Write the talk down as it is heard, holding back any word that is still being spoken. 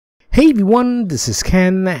Hey everyone, this is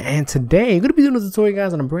Ken, and today I'm going to be doing a tutorial,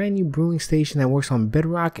 guys, on a brand new brewing station that works on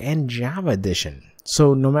Bedrock and Java Edition.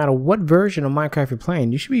 So no matter what version of Minecraft you're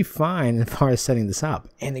playing, you should be fine as far as setting this up.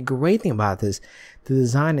 And the great thing about this, the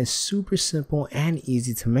design is super simple and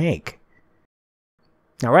easy to make.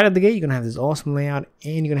 Now right out the gate, you're going to have this awesome layout,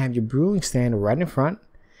 and you're going to have your brewing stand right in front.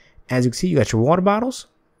 As you can see, you got your water bottles,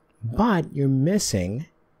 but you're missing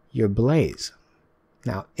your blaze.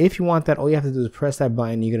 Now, if you want that, all you have to do is press that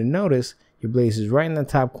button. You're going to notice your blaze is right in the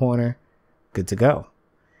top corner. Good to go.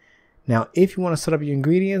 Now, if you want to set up your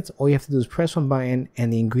ingredients, all you have to do is press one button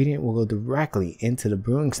and the ingredient will go directly into the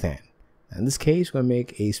brewing stand. Now, in this case, we're going to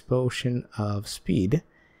make a potion of speed.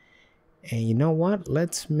 And you know what?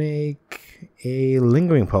 Let's make a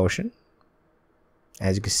lingering potion.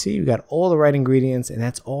 As you can see, we got all the right ingredients, and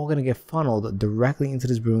that's all going to get funneled directly into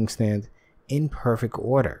this brewing stand in perfect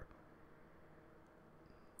order.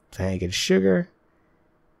 So you get sugar,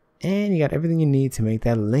 and you got everything you need to make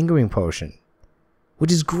that lingering potion,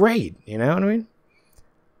 which is great, you know what I mean?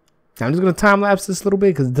 Now I'm just going to time lapse this a little bit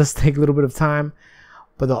because it does take a little bit of time.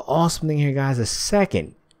 But the awesome thing here, guys, the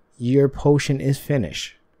second your potion is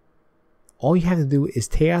finished, all you have to do is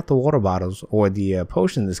take out the water bottles, or the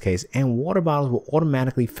potion in this case, and water bottles will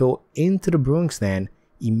automatically fill into the brewing stand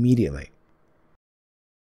immediately.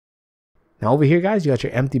 Now over here, guys, you got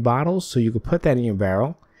your empty bottles, so you can put that in your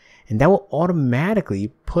barrel. And that will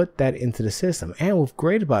automatically put that into the system. And what's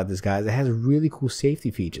great about this, guys, it has really cool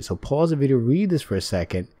safety features. So pause the video, read this for a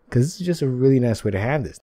second, because this is just a really nice way to have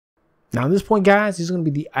this. Now at this point, guys, this is going to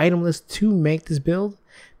be the item list to make this build.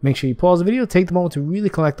 Make sure you pause the video, take the moment to really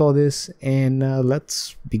collect all this, and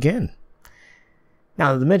let's begin.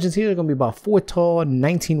 Now the dimensions here are going to be about 4 tall,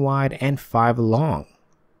 19 wide, and 5 long.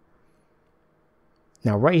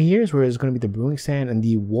 Now right here is where it's going to be the brewing stand and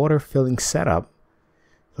the water filling setup.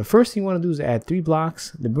 The first thing you want to do is add 3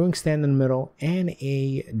 blocks, the brewing stand in the middle, and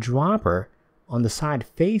a dropper on the side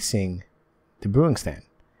facing the brewing stand.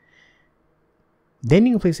 Then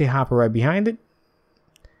you can place a hopper right behind it,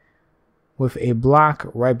 with a block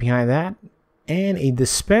right behind that, and a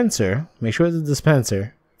dispenser, make sure it's a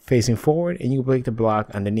dispenser, facing forward, and you can place the block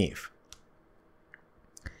underneath.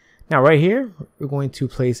 Now right here, we're going to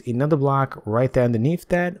place another block right there underneath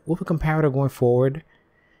that, with a comparator going forward,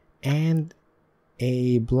 and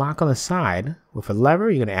a block on the side with a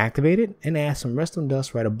lever. You're going to activate it and add some redstone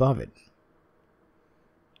dust right above it.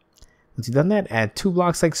 Once you've done that, add 2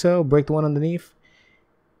 blocks like so, break the one underneath,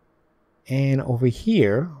 and over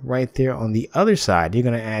here, right there on the other side, you're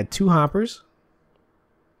going to add 2 hoppers,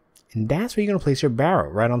 and that's where you're going to place your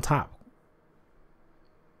barrel, right on top.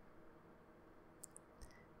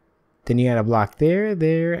 Then you add a block there,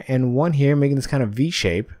 there, and one here, making this kind of V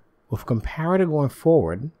shape with a comparator going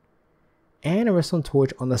forward, and a redstone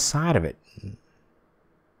torch on the side of it.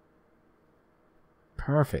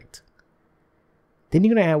 Perfect. Then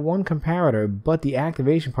you're going to add 1 comparator, but the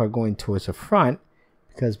activation part going towards the front,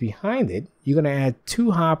 because behind it, you're going to add 2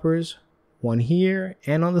 hoppers, one here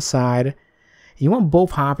and on the side. You want both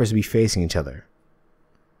hoppers to be facing each other.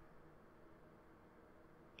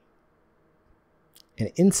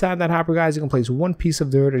 And inside that hopper, guys, you can place 1 piece of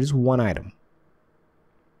dirt, or just 1 item.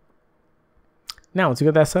 Now, once you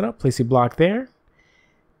got that set up, place a block there,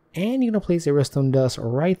 and you're going to place a redstone dust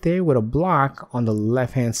right there with a block on the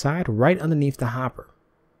left-hand side, right underneath the hopper.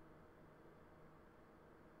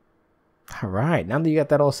 All right, now that you got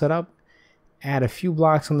that all set up, add a few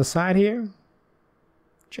blocks on the side here,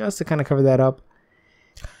 just to kind of cover that up.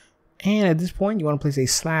 And at this point, you want to place a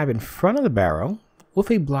slab in front of the barrel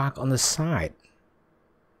with a block on the side.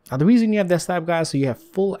 Now the reason you have that slab, guys, so you have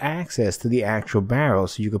full access to the actual barrel,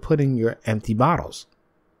 so you can put in your empty bottles.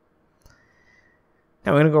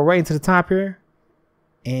 Now we're going to go right into the top here,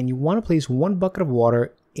 and you want to place 1 bucket of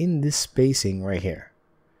water in this spacing right here,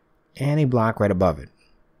 and a block right above it.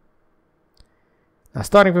 Now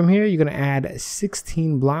starting from here, you're going to add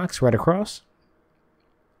 16 blocks right across,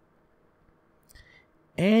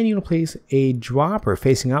 and you're going to place a dropper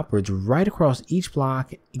facing upwards right across each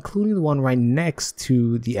block, including the one right next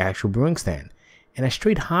to the actual brewing stand, and a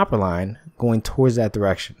straight hopper line going towards that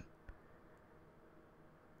direction.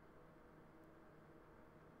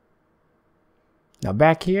 Now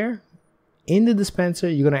back here, in the dispenser,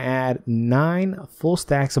 you're going to add 9 full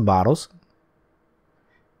stacks of bottles.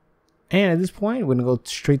 And at this point, we're going to go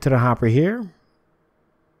straight to the hopper here.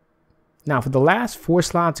 Now for the last 4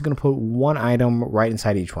 slots, you're going to put 1 item right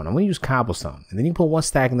inside each one. I'm going to use cobblestone. And then you put 1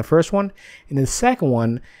 stack in the first one. And the second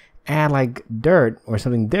one, add like dirt or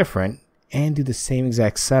something different and do the same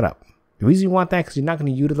exact setup. The reason you want that is because you're not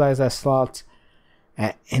going to utilize that slot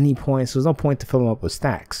at any point. So there's no point to fill them up with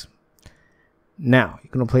stacks. Now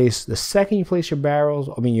you're going to place, the second you place your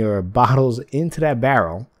bottles into that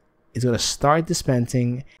barrel, it's going to start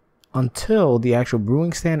dispensing until the actual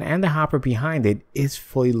brewing stand and the hopper behind it is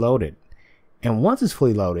fully loaded. And once it's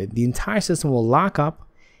fully loaded, the entire system will lock up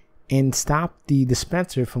and stop the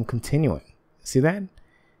dispenser from continuing. See that?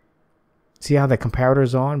 See how the comparator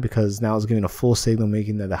is on? Because now it's giving a full signal,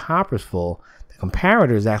 making that the hopper is full. The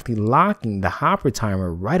comparator is actually locking the hopper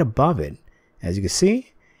timer right above it, as you can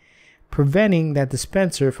see, preventing that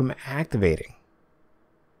dispenser from activating,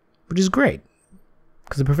 which is great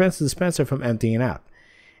because it prevents the dispenser from emptying out.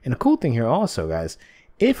 And the cool thing here also, guys,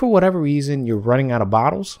 if for whatever reason you're running out of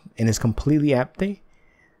bottles and it's completely empty,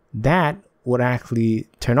 that would actually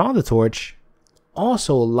turn on the torch,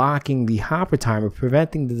 also locking the hopper timer,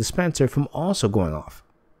 preventing the dispenser from also going off.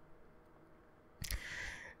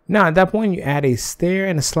 Now at that point, you add a stair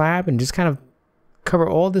and a slab and just kind of cover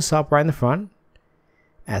all this up right in the front.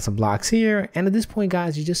 Add some blocks here, and at this point,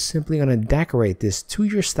 guys, you're just simply going to decorate this to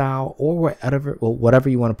your style or whatever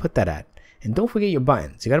you want to put that at. And don't forget your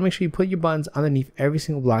buttons. You got to make sure you put your buttons underneath every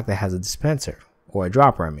single block that has a dispenser, or a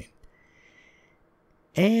dropper, I mean.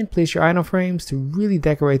 And place your item frames to really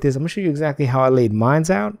decorate this. I'm going to show you exactly how I laid mine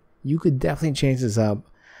out. You could definitely change this up.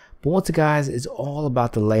 But once again, guys, it's all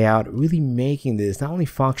about the layout, really making this not only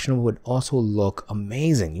functional, but also look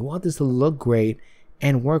amazing. You want this to look great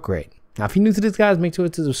and work great. Now, if you're new to this, guys, make sure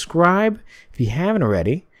to subscribe if you haven't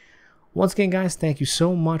already. Once again, guys, thank you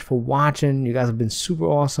so much for watching. You guys have been super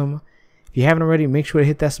awesome. If you haven't already, make sure to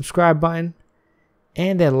hit that subscribe button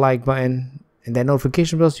and that like button and that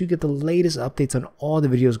notification bell so you get the latest updates on all the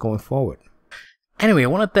videos going forward. Anyway, I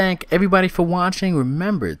want to thank everybody for watching.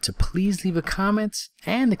 Remember to please leave a comment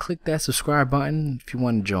and to click that subscribe button if you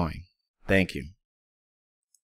want to join. Thank you.